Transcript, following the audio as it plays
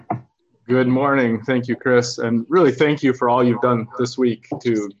Good morning. Thank you, Chris. And really thank you for all you've done this week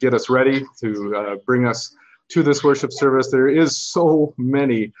to get us ready, to bring us to this worship service. There is so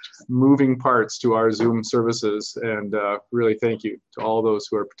many moving parts to our Zoom services, and really thank you to all those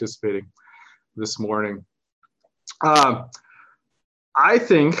who are participating this morning. I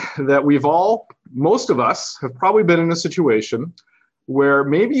think that most of us have probably been in a situation where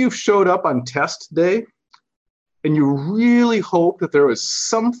maybe you've showed up on test day and you really hope that there was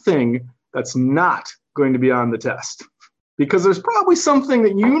something that's not going to be on the test, because there's probably something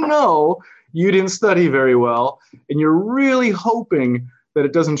that you didn't study very well, and you're really hoping that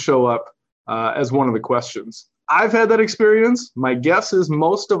it doesn't show up as one of the questions. I've had that experience. My guess is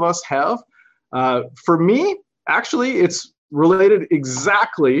most of us have. For me, actually, it's related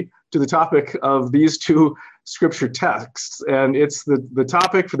exactly to the topic of these two scripture texts, and it's the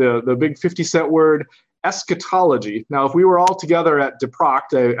topic for the big 50-cent word, eschatology. Now, if we were all together at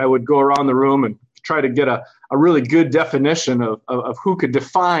DeProct, I would go around the room and try to get a really good definition of who could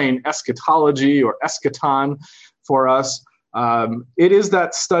define eschatology or eschaton for us. It is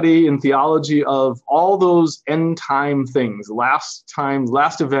that study in theology of all those end time things, last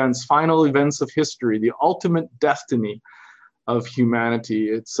events, final events of history, the ultimate destiny of humanity.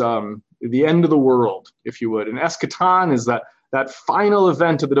 It's the end of the world, if you would. And eschaton is that final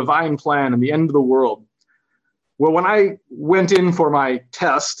event of the divine plan and the end of the world. Well, when I went in for my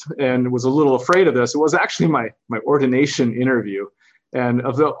test and was a little afraid of this, it was actually my ordination interview. And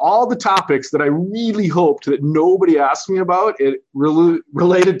of all the topics that I really hoped that nobody asked me about, it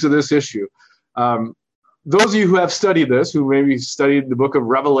related to this issue. Those of you who have studied this, who maybe studied the book of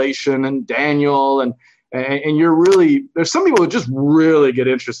Revelation and Daniel, and there's some people who just really get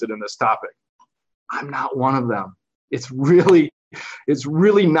interested in this topic. I'm not one of them. It's really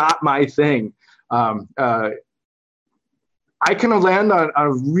not my thing. I can land on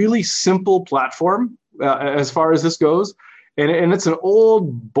a really simple platform as far as this goes, and it's an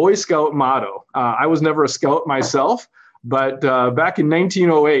old Boy Scout motto. I was never a scout myself, but back in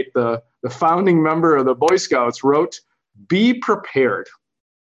 1908, the founding member of the Boy Scouts wrote, "Be prepared."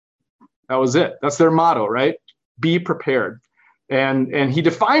 That was it. That's their motto, right? Be prepared. And he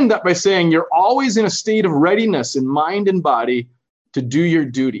defined that by saying, you're always in a state of readiness in mind and body to do your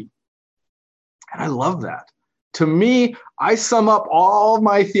duty. And I love that. To me, I sum up all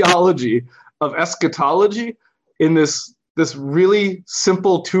my theology of eschatology in this really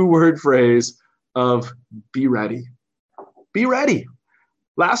simple two-word phrase of be ready. Be ready.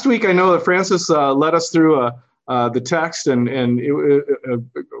 Last week, I know that Francis led us through the text and a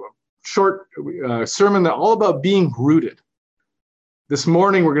short sermon that all about being rooted. This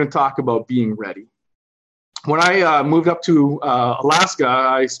morning, we're going to talk about being ready. When I moved up to Alaska,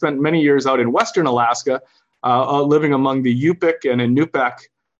 I spent many years out in Western Alaska, living among the Yupik and Inupiaq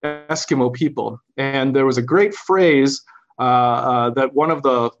Eskimo people. And there was a great phrase that one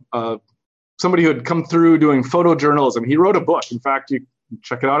of somebody who had come through doing photojournalism, he wrote a book. In fact, you can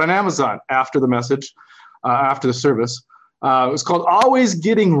check it out on Amazon after the message, after the service. It was called Always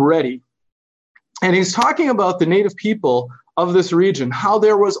Getting Ready. And he's talking about the native people of this region, how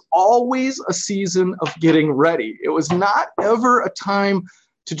there was always a season of getting ready. It was not ever a time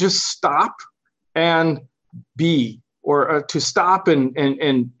to just stop and be, or to stop and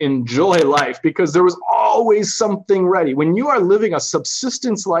enjoy life, because there was always something ready. When you are living a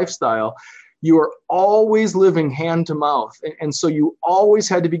subsistence lifestyle, you are always living hand to mouth. And so you always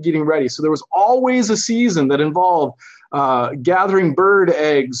had to be getting ready. So there was always a season that involved gathering bird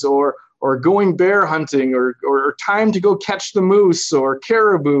eggs or going bear hunting or time to go catch the moose or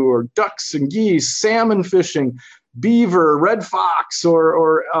caribou or ducks and geese, salmon fishing, beaver, red fox,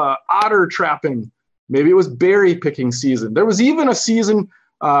 or otter trapping. Maybe it was berry picking season. There was even a season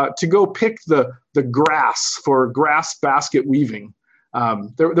to go pick the grass for grass basket weaving.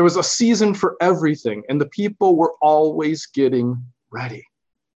 There was a season for everything, and the people were always getting ready.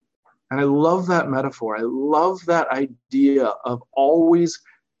 And I love that metaphor. I love that idea of always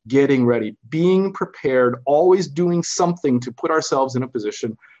getting ready, being prepared, always doing something to put ourselves in a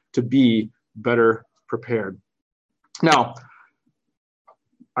position to be better prepared. Now,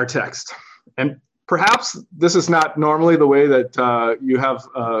 our text. And perhaps this is not normally the way that you have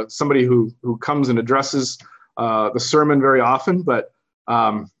somebody who comes and addresses the sermon very often, but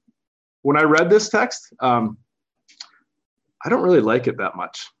when I read this text, I don't really like it that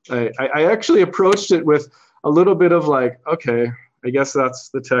much. I actually approached it with a little bit of like, okay, I guess that's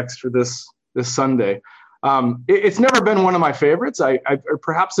the text for this Sunday. It's never been one of my favorites. I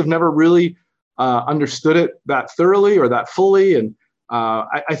perhaps have never really understood it that thoroughly or that fully, and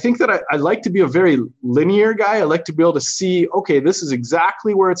I think that I like to be a very linear guy. I like to be able to see, okay, this is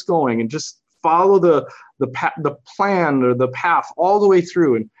exactly where it's going, and just follow the plan or the path all the way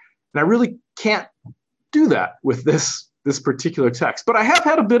through. And I really can't do that with this particular text. But I have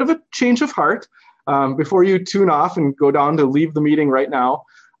had a bit of a change of heart. Before you tune off and go down to leave the meeting right now,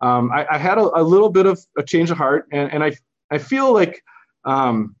 I had a little bit of a change of heart, and I feel like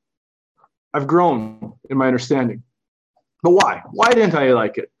I've grown in my understanding. But why? Why didn't I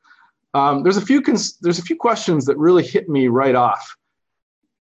like it? There's a few questions that really hit me right off.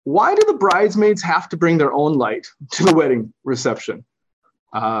 Why do the bridesmaids have to bring their own light to the wedding reception?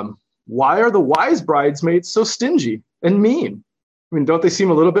 Why are the wise bridesmaids so stingy and mean? I mean, don't they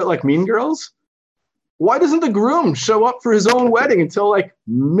seem a little bit like mean girls? Why doesn't the groom show up for his own wedding until like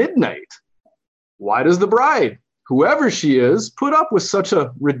midnight? Why does the bride, whoever she is, put up with such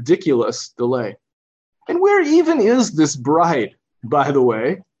a ridiculous delay? And where even is this bride, by the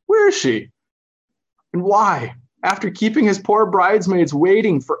way? Where is she? And why, after keeping his poor bridesmaids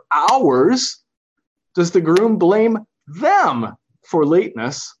waiting for hours, does the groom blame them for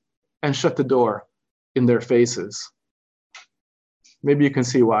lateness and shut the door in their faces? Maybe you can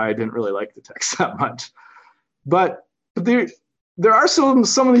see why I didn't really like the text that much. But there are some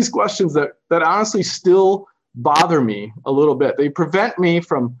of these questions that honestly still bother me a little bit. They prevent me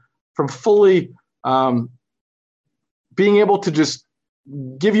from fully being able to just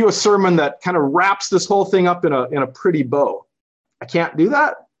give you a sermon that kind of wraps this whole thing up in a pretty bow. I can't do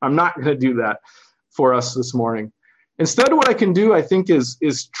that. I'm not going to do that for us this morning. Instead, what I can do, I think, is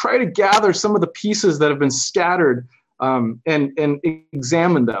try to gather some of the pieces that have been scattered and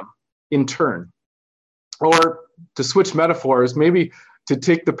examine them in turn. Or to switch metaphors, maybe to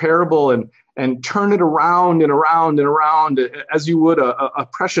take the parable and turn it around and around and around as you would a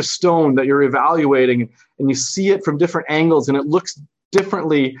precious stone that you're evaluating, and you see it from different angles and it looks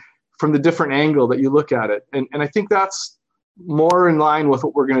differently from the different angle that you look at it. And I think that's more in line with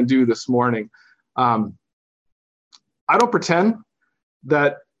what we're going to do this morning. I don't pretend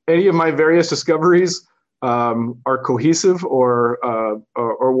that any of my various discoveries are cohesive or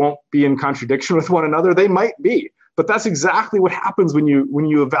won't be in contradiction with one another. They might be. But that's exactly what happens when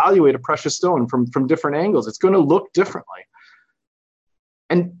you evaluate a precious stone from different angles. It's going to look differently.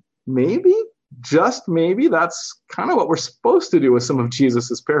 And maybe, just maybe, that's kind of what we're supposed to do with some of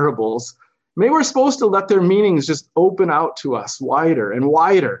Jesus's parables. Maybe we're supposed to let their meanings just open out to us wider and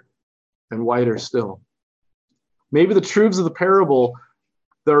wider and wider still. Maybe the truths of the parable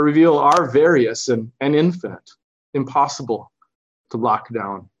that are revealed are various and infinite, impossible to lock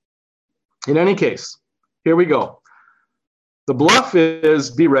down. In any case, here we go. The bluff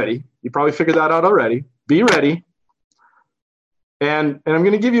is be ready. You probably figured that out already. Be ready. And I'm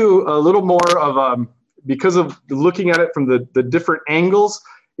going to give you a little more of, because of looking at it from the different angles,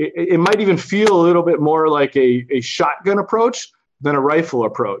 it might even feel a little bit more like a shotgun approach than a rifle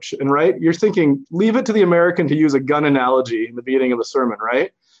approach. And right, you're thinking, leave it to the American to use a gun analogy in the beginning of the sermon,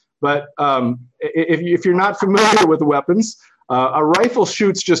 right? But if you're not familiar with the weapons, a rifle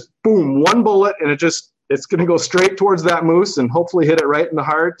shoots just boom, one bullet, and it's going to go straight towards that moose and hopefully hit it right in the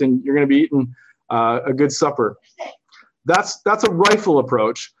heart, and you're going to be eating a good supper. That's a rifle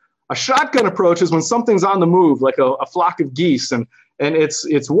approach. A shotgun approach is when something's on the move, like a flock of geese, and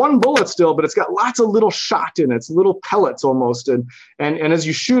it's one bullet still, but it's got lots of little shot in it. It's little pellets almost, and as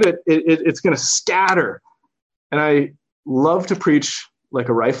you shoot it, it's going to scatter. And I love to preach like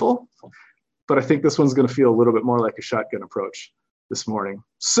a rifle, but I think this one's going to feel a little bit more like a shotgun approach this morning.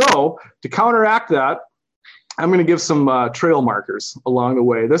 So to counteract that, I'm going to give some trail markers along the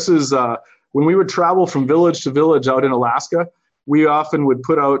way. This is when we would travel from village to village out in Alaska, we often would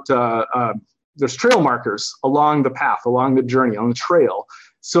put out, there's trail markers along the path, along the journey, on the trail,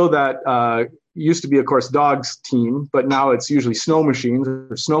 so that used to be, of course, dogs team, but now it's usually snow machines or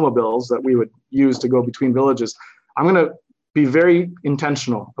snowmobiles that we would use to go between villages. I'm going to be very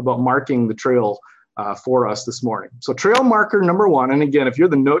intentional about marking the trail for us this morning. So trail marker number one, and again, if you're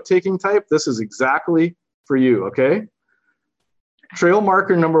the note-taking type, this is exactly for you, okay? Trail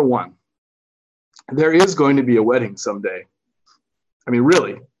marker number one. There is going to be a wedding someday. I mean,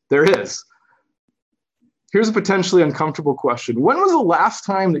 really, there is. Here's a potentially uncomfortable question. When was the last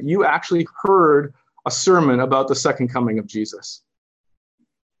time that you actually heard a sermon about the second coming of Jesus?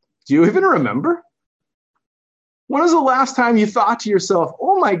 Do you even remember? When was the last time you thought to yourself,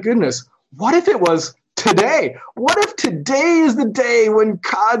 oh my goodness, what if it was today? What if today is the day when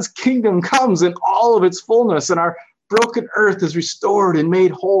God's kingdom comes in all of its fullness and our broken earth is restored and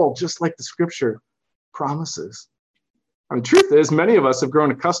made whole, just like the scripture promises? I mean, the truth is, many of us have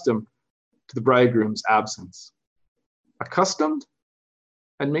grown accustomed to the bridegroom's absence. Accustomed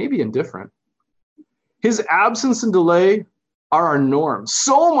and maybe indifferent. His absence and delay are our norm,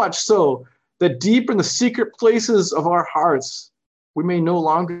 so much so that deep in the secret places of our hearts, we may no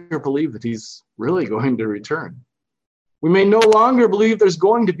longer believe that he's really going to return. We may no longer believe there's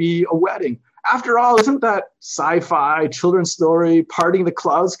going to be a wedding. After all, isn't that sci-fi children's story, Parting the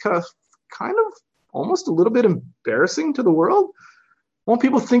Clouds, kind of almost a little bit embarrassing to the world? Won't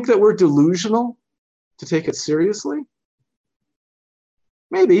people think that we're delusional to take it seriously?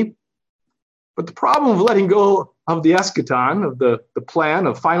 Maybe. But the problem of letting go of the eschaton, of the plan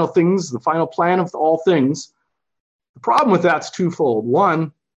of final things, the final plan of all things, the problem with that's twofold.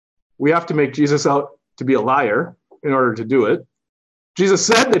 One, we have to make Jesus out to be a liar in order to do it. Jesus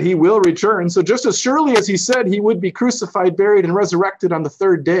said that he will return. So just as surely as he said he would be crucified, buried, and resurrected on the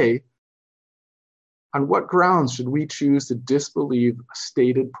third day, on what grounds should we choose to disbelieve a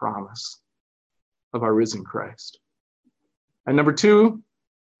stated promise of our risen Christ? And number two,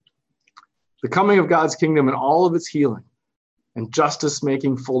 the coming of God's kingdom and all of its healing and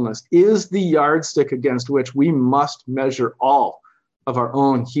justice-making fullness is the yardstick against which we must measure all of our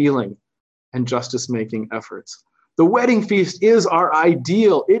own healing and justice-making efforts. The wedding feast is our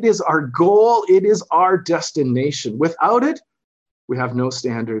ideal. It is our goal. It is our destination. Without it, we have no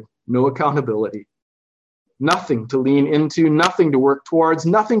standard, no accountability, nothing to lean into, nothing to work towards,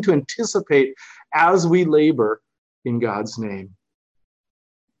 nothing to anticipate as we labor in God's name.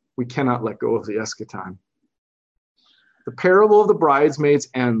 We cannot let go of the eschaton. The parable of the bridesmaids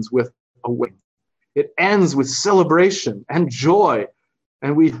ends with a wedding. It ends with celebration and joy,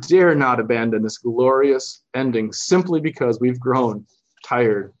 and we dare not abandon this glorious ending simply because we've grown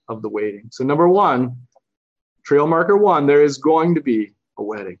tired of the waiting. So number one, trail marker one, there is going to be a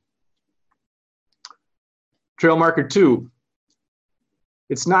wedding. Trail marker two,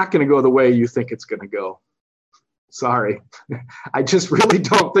 it's not going to go the way you think it's going to go. Sorry. I just really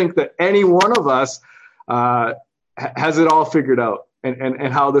don't think that any one of us has it all figured out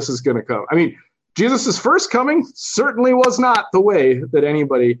and how this is going to come. I mean, Jesus' first coming certainly was not the way that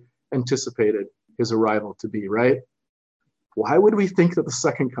anybody anticipated his arrival to be, right? Why would we think that the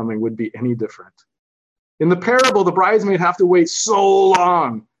second coming would be any different? In the parable, the bridesmaids have to wait so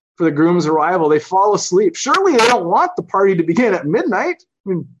long for the groom's arrival. They fall asleep. Surely they don't want the party to begin at midnight. I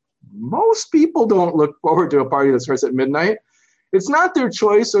mean, most people don't look forward to a party that starts at midnight. It's not their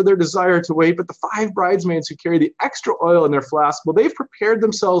choice or their desire to wait, but the 5 bridesmaids who carry the extra oil in their flask, well, they've prepared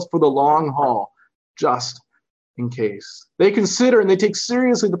themselves for the long haul, just in case. They consider and they take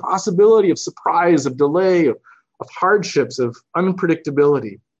seriously the possibility of surprise, of delay, of hardships, of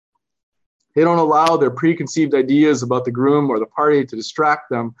unpredictability. They don't allow their preconceived ideas about the groom or the party to distract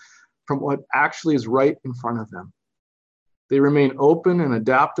them from what actually is right in front of them. They remain open and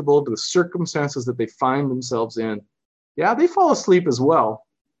adaptable to the circumstances that they find themselves in. Yeah, they fall asleep as well,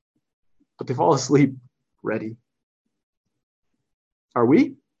 but they fall asleep ready. Are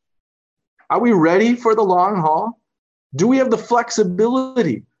we? Are we ready for the long haul? Do we have the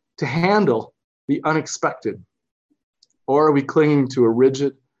flexibility to handle the unexpected? Or are we clinging to a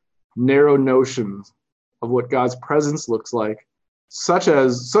rigid, narrow notion of what God's presence looks like, so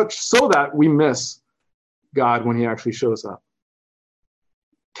that we miss God when he actually shows up?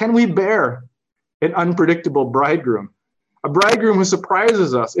 Can we bear an unpredictable bridegroom? A bridegroom who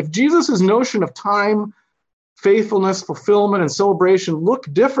surprises us. If Jesus' notion of time, faithfulness, fulfillment, and celebration look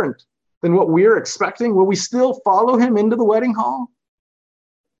different than what we're expecting, will we still follow him into the wedding hall?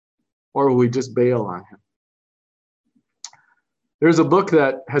 Or will we just bail on him? There's a book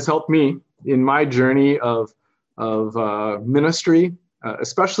that has helped me in my journey of ministry,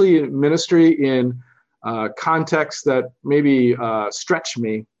 especially ministry in contexts that maybe stretch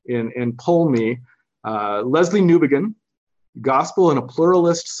me and pull me. Leslie Newbigin, Gospel in a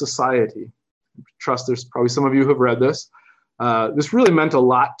Pluralist Society. I trust there's probably some of you who have read this. This really meant a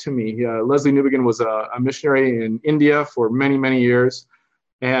lot to me. Leslie Newbigin was a missionary in India for many, many years.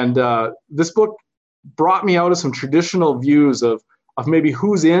 And this book brought me out of some traditional views of maybe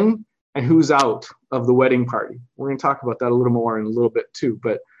who's in and who's out of the wedding party. We're going to talk about that a little more in a little bit too.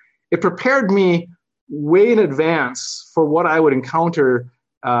 But it prepared me way in advance for what I would encounter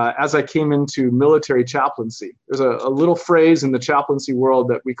as I came into military chaplaincy. There's a little phrase in the chaplaincy world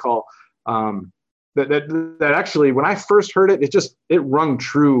that we call, that actually, when I first heard it, it rung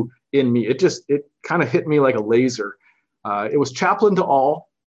true in me. It kind of hit me like a laser. It was chaplain to all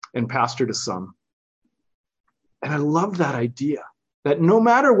and pastor to some. And I love that idea, that no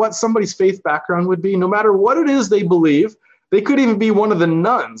matter what somebody's faith background would be, no matter what it is they believe, they could even be one of the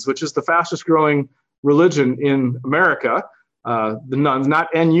nuns, which is the fastest growing religion in America. The nuns, not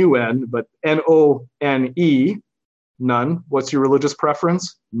N-U-N, but N-O-N-E, None. What's your religious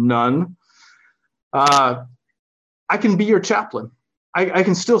preference? None. I can be your chaplain. I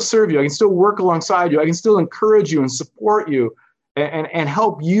can still serve you. I can still work alongside you. I can still encourage you and support you and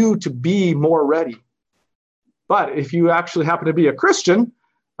help you to be more ready. But if you actually happen to be a Christian,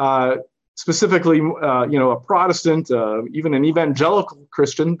 specifically, a Protestant, even an evangelical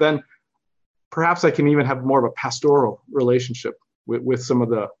Christian, then perhaps I can even have more of a pastoral relationship with some of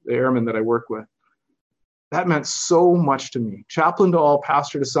the airmen that I work with. That meant so much to me. Chaplain to all,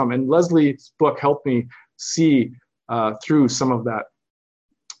 pastor to some. And Leslie's book helped me see through some of that.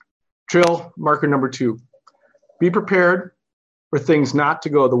 Trail marker number 2. Be prepared for things not to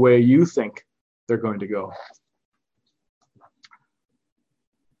go the way you think they're going to go.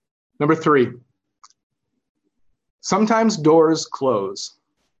 Number 3. Sometimes doors close.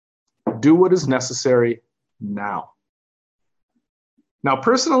 Do what is necessary now. Now,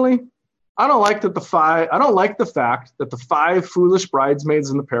 personally, I don't like the fact that the 5 foolish bridesmaids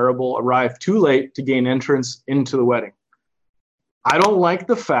in the parable arrived too late to gain entrance into the wedding. I don't like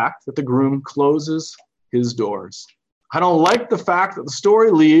the fact that the groom closes his doors. I don't like the fact that the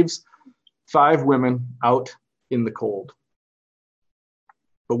story leaves 5 women out in the cold.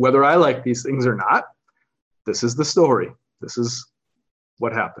 But whether I like these things or not, this is the story. This is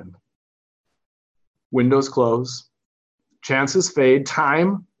what happened. Windows close, chances fade,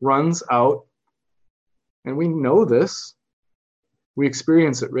 time runs out, and we know this. We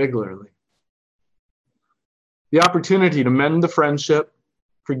experience it regularly. The opportunity to mend the friendship,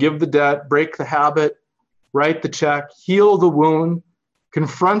 forgive the debt, break the habit, write the check, heal the wound,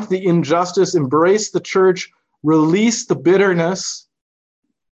 confront the injustice, embrace the church, release the bitterness.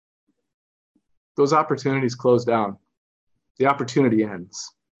 Those opportunities close down. The opportunity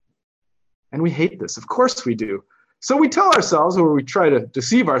ends. And we hate this. Of course we do. So we tell ourselves, or we try to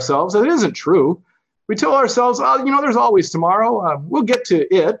deceive ourselves, that it isn't true. We tell ourselves, there's always tomorrow. We'll get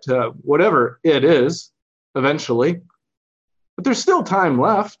to it, whatever it is, eventually. But there's still time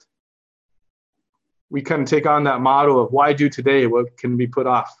left. We kind of take on that motto of why do today what can be put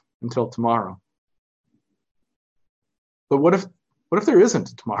off until tomorrow. But what if there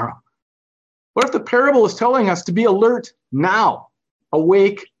isn't tomorrow? What if the parable is telling us to be alert now,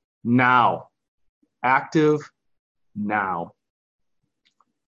 awake now, active now?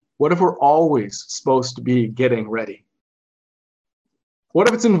 What if we're always supposed to be getting ready? What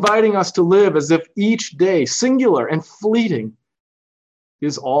if it's inviting us to live as if each day, singular and fleeting,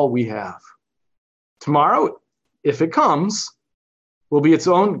 is all we have? Tomorrow, if it comes, will be its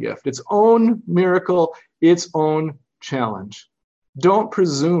own gift, its own miracle, its own challenge. Don't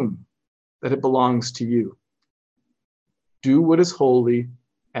presume that it belongs to you. Do what is holy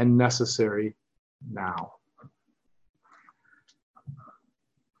and necessary now.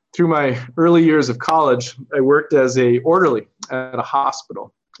 Through my early years of college, I worked as an orderly at a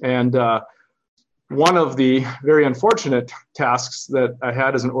hospital. And one of the very unfortunate tasks that I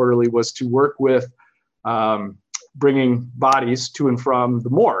had as an orderly was to work with bringing bodies to and from the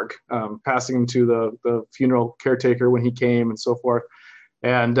morgue, passing them to the funeral caretaker when he came and so forth.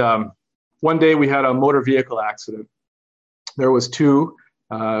 And one day we had a motor vehicle accident. There was 2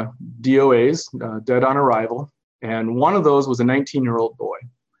 DOAs, dead on arrival, and one of those was a 19-year-old boy.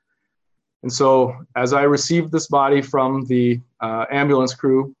 And so as I received this body from the ambulance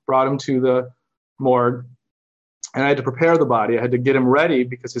crew, brought him to the morgue, and I had to prepare the body. I had to get him ready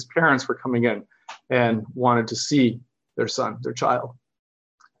because his parents were coming in and wanted to see their son, their child.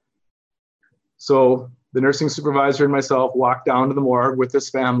 So the nursing supervisor and myself walked down to the morgue with this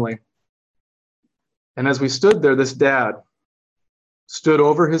family. And as we stood there, this dad stood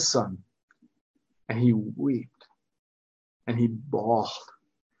over his son, and he wept, and he bawled,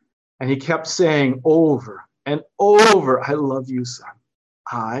 and he kept saying over and over, "I love you, son.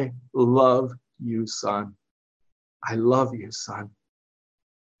 I love you, son. I love you, son."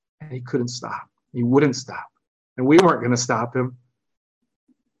 And he couldn't stop. He wouldn't stop. And we weren't going to stop him.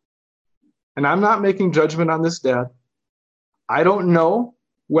 And I'm not making judgment on this dad. I don't know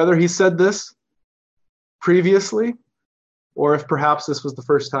whether he said this previously or if perhaps this was the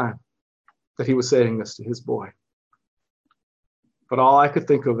first time that he was saying this to his boy. But all I could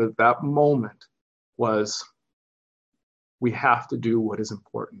think of at that moment was, we have to do what is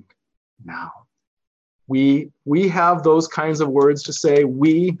important now. We have those kinds of words to say.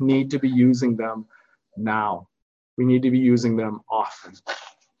 We need to be using them now. We need to be using them often.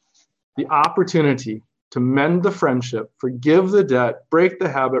 The opportunity to mend the friendship, forgive the debt, break the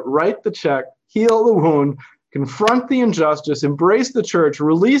habit, write the check, heal the wound, confront the injustice, embrace the church,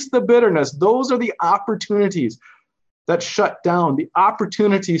 release the bitterness. Those are the opportunities that shut down, the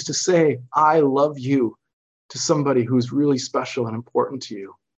opportunities to say, "I love you," to somebody who's really special and important to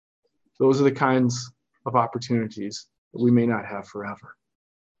you. Those are the kinds of opportunities that we may not have forever.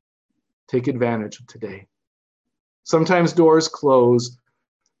 Take advantage of today. Sometimes doors close.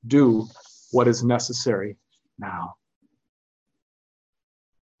 Do what is necessary now.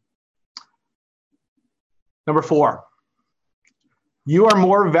 Number 4, you are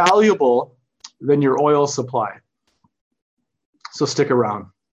more valuable than your oil supply. So stick around.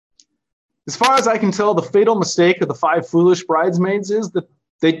 As far as I can tell, the fatal mistake of the 5 foolish bridesmaids is that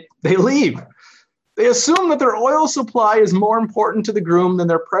they leave. They assume that their oil supply is more important to the groom than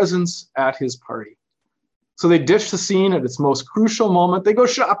their presence at his party. So they ditch the scene at its most crucial moment. They go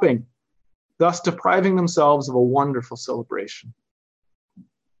shopping, thus depriving themselves of a wonderful celebration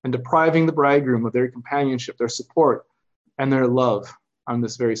and depriving the bridegroom of their companionship, their support, and their love on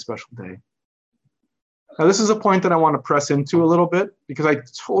this very special day. Now, this is a point that I want to press into a little bit because I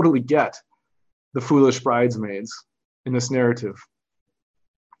totally get the foolish bridesmaids in this narrative.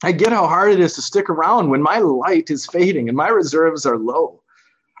 I get how hard it is to stick around when my light is fading and my reserves are low.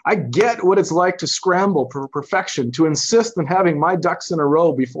 I get what it's like to scramble for perfection, to insist on having my ducks in a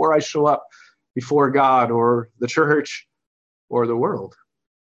row before I show up before God or the church or the world.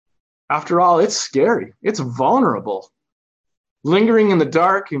 After all, it's scary. It's vulnerable. Lingering in the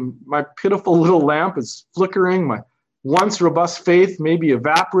dark, and my pitiful little lamp is flickering. My once robust faith may be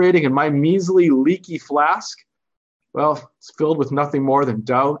evaporating, and my measly, leaky flask, well, it's filled with nothing more than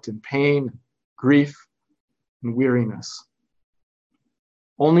doubt and pain, grief, and weariness.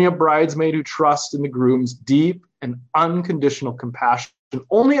 Only a bridesmaid who trusts in the groom's deep and unconditional compassion.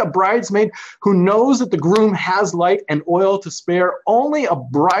 Only a bridesmaid who knows that the groom has light and oil to spare. Only a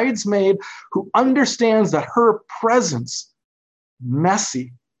bridesmaid who understands that her presence,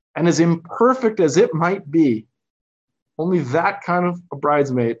 messy and as imperfect as it might be, only that kind of a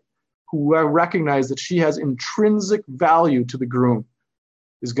bridesmaid who recognizes that she has intrinsic value to the groom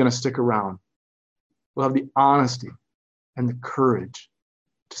is going to stick around. Will have the honesty and the courage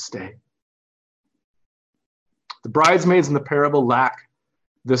to stay. The bridesmaids in the parable lack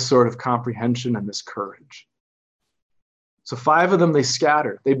this sort of comprehension and this courage. So 5 of them, they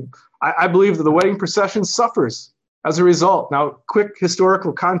scatter. I believe that the wedding procession suffers as a result. Now, quick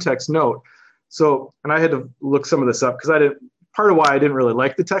historical context note. So, and I had to look some of this up because part of why I didn't really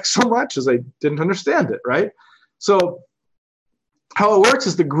like the text so much is I didn't understand it, right? So how it works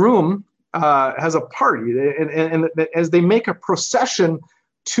is the groom has a party and as they make a procession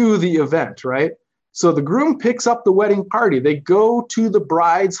to the event, right? So the groom picks up the wedding party. They go to the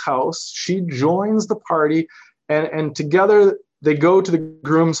bride's house. She joins the party, and together they go to the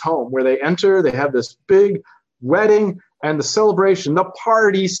groom's home where they enter. They have this big wedding and the celebration. The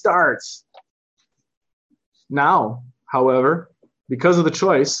party starts. Now, however, because of the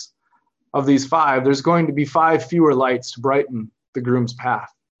choice of these 5, there's going to be 5 fewer lights to brighten the groom's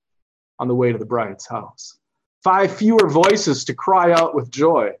path on the way to the bride's house. 5 fewer voices to cry out with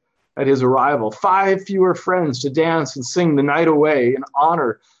joy at his arrival. 5 fewer friends to dance and sing the night away in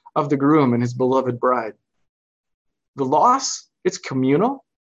honor of the groom and his beloved bride. The loss, it's communal,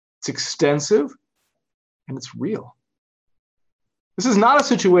 it's extensive, and it's real. This is not a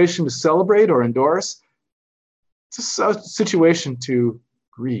situation to celebrate or endorse. It's a situation to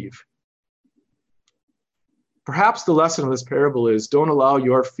grieve. Perhaps the lesson of this parable is don't allow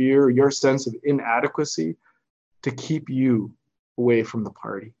your fear, your sense of inadequacy to keep you away from the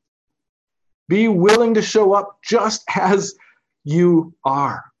party. Be willing to show up just as you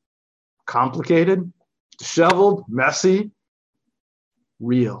are. Complicated, disheveled, messy,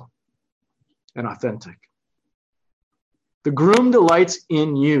 real, and authentic. The groom delights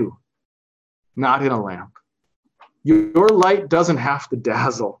in you, not in a lamp. Your light doesn't have to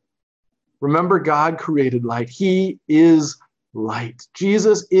dazzle. Remember, God created light. He is light.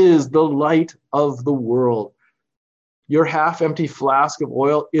 Jesus is the light of the world. Your half-empty flask of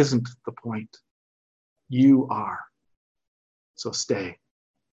oil isn't the point. You are. So stay.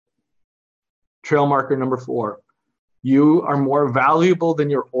 Trail marker number 4. You are more valuable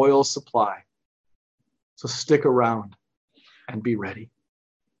than your oil supply. So stick around and be ready.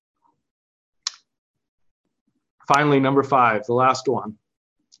 Finally, number 5, the last one.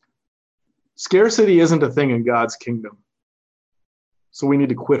 Scarcity isn't a thing in God's kingdom. So we need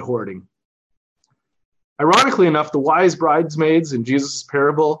to quit hoarding. Ironically enough, the wise bridesmaids in Jesus'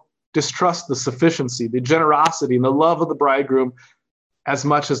 parable distrust the sufficiency, the generosity, and the love of the bridegroom as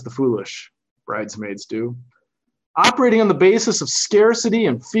much as the foolish bridesmaids do. Operating on the basis of scarcity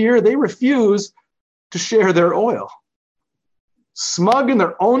and fear, they refuse to share their oil. Smug in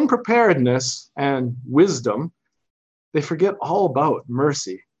their own preparedness and wisdom, they forget all about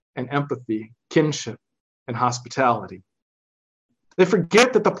mercy and empathy, kinship and hospitality. They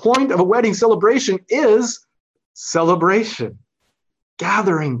forget that the point of a wedding celebration is celebration,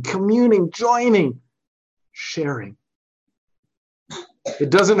 gathering, communing, joining, sharing. It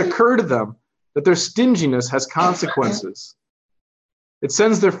doesn't occur to them that their stinginess has consequences. It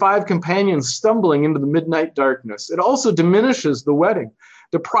sends their 5 companions stumbling into the midnight darkness. It also diminishes the wedding,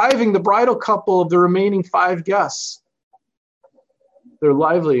 depriving the bridal couple of the remaining 5 guests,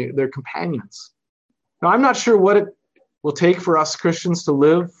 their companions. Now, I'm not sure what it will take for us Christians to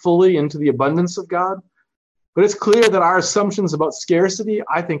live fully into the abundance of God, but it's clear that our assumptions about scarcity,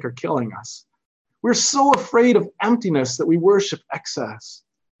 I think, are killing us. We're so afraid of emptiness that we worship excess.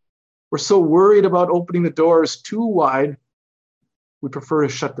 We're so worried about opening the doors too wide, we prefer to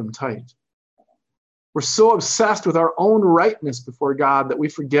shut them tight. We're so obsessed with our own rightness before God that we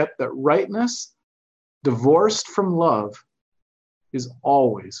forget that rightness, divorced from love, is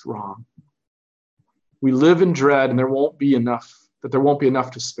always wrong. We live in dread and there won't be enough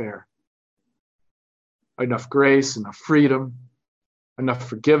to spare. Enough grace, enough freedom, enough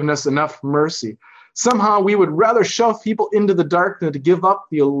forgiveness, enough mercy. Somehow we would rather shove people into the dark than to give up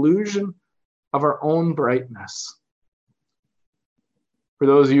the illusion of our own brightness. For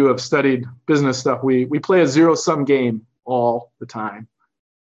those of you who have studied business stuff, we play a zero-sum game all the time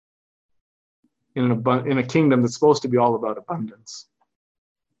in a kingdom that's supposed to be all about abundance.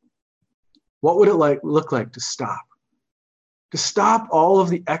 What would it look like to stop? To stop all of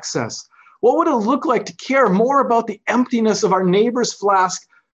the excess? What would it look like to care more about the emptiness of our neighbor's flask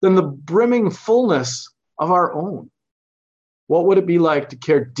than the brimming fullness of our own? What would it be like to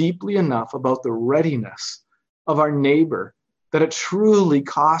care deeply enough about the readiness of our neighbor that it truly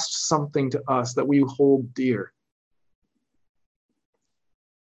costs something to us that we hold dear?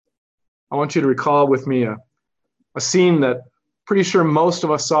 I want you to recall with me a scene that pretty sure most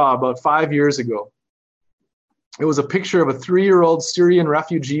of us saw about 5 years ago. It was a picture of a 3-year-old Syrian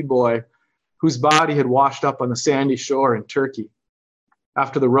refugee boy whose body had washed up on the sandy shore in Turkey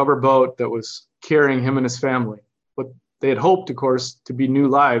after the rubber boat that was carrying him and his family. But they had hoped, of course, to be new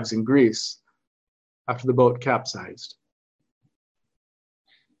lives in Greece after the boat capsized.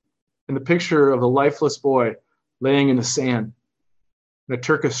 And the picture of a lifeless boy laying in the sand, and a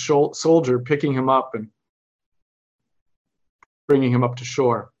Turkish soldier picking him up and bringing him up to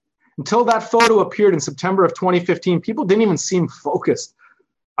shore. Until that photo appeared in September of 2015, people didn't even seem focused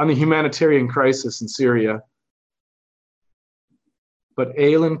on the humanitarian crisis in Syria. But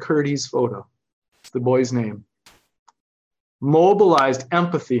Aylan Kurdi's photo, the boy's name, mobilized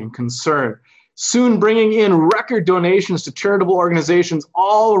empathy and concern, soon bringing in record donations to charitable organizations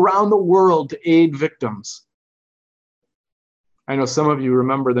all around the world to aid victims. I know some of you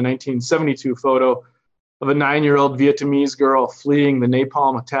remember the 1972 photo of a 9-year-old Vietnamese girl fleeing the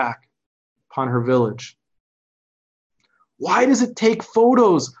napalm attack upon her village. Why does it take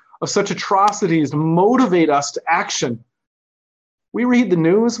photos of such atrocities to motivate us to action? We read the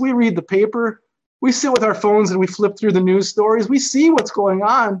news, we read the paper, we sit with our phones and we flip through the news stories, we see what's going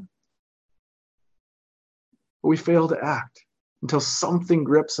on, but we fail to act until something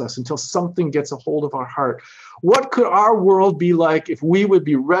grips us, until something gets a hold of our heart. What could our world be like if we would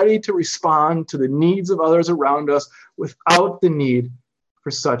be ready to respond to the needs of others around us without the need for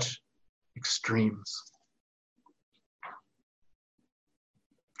such extremes?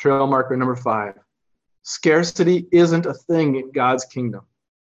 Trail marker number 5. Scarcity isn't a thing in God's kingdom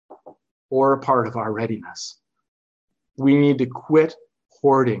or a part of our readiness. We need to quit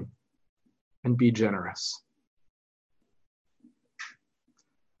hoarding and be generous.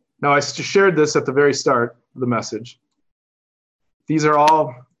 Now, I shared this at the very start of the message. These are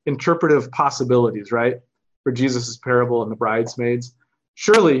all interpretive possibilities, right? For Jesus' parable and the bridesmaids.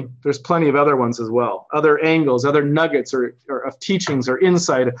 Surely there's plenty of other ones as well. Other angles, other nuggets or of teachings or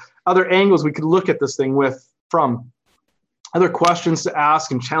insight, other angles we could look at this thing from. Other questions to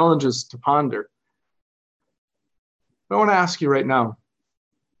ask and challenges to ponder. But I want to ask you right now,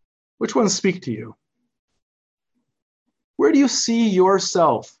 which ones speak to you? Where do you see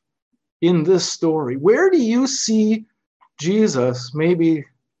yourself in this story? Where do you see Jesus maybe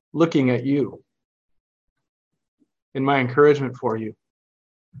looking at you? In my encouragement for you,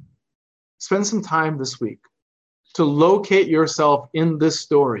 spend some time this week to locate yourself in this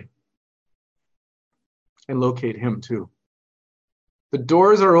story and locate him too. The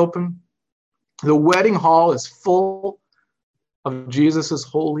doors are open. The wedding hall is full of Jesus'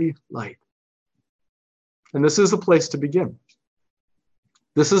 holy light. And this is the place to begin.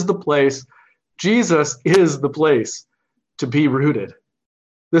 This is the place, Jesus is the place to be rooted.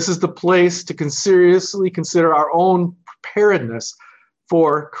 This is the place to seriously consider our own preparedness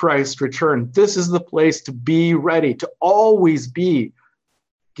for Christ's return. This is the place to be ready, to always be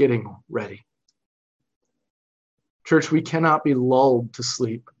getting ready. Church, we cannot be lulled to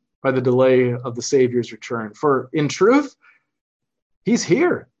sleep by the delay of the Savior's return. For in truth, he's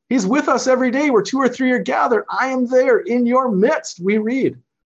here. He's with us every day where 2 or 3 are gathered. I am there in your midst, we read.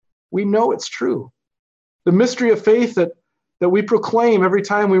 We know it's true. The mystery of faith that we proclaim every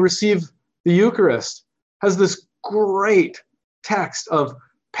time we receive the Eucharist has this great text of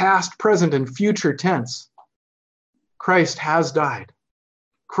past, present, and future tense. Christ has died.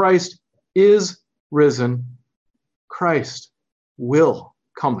 Christ is risen. Christ will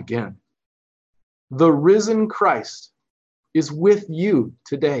come again. The risen Christ is with you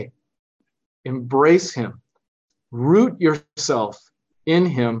today. Embrace him. Root yourself in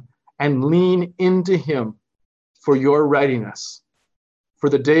him and lean into him for your readiness. For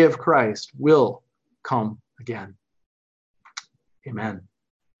the day of Christ will come again. Amen.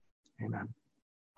 Amen.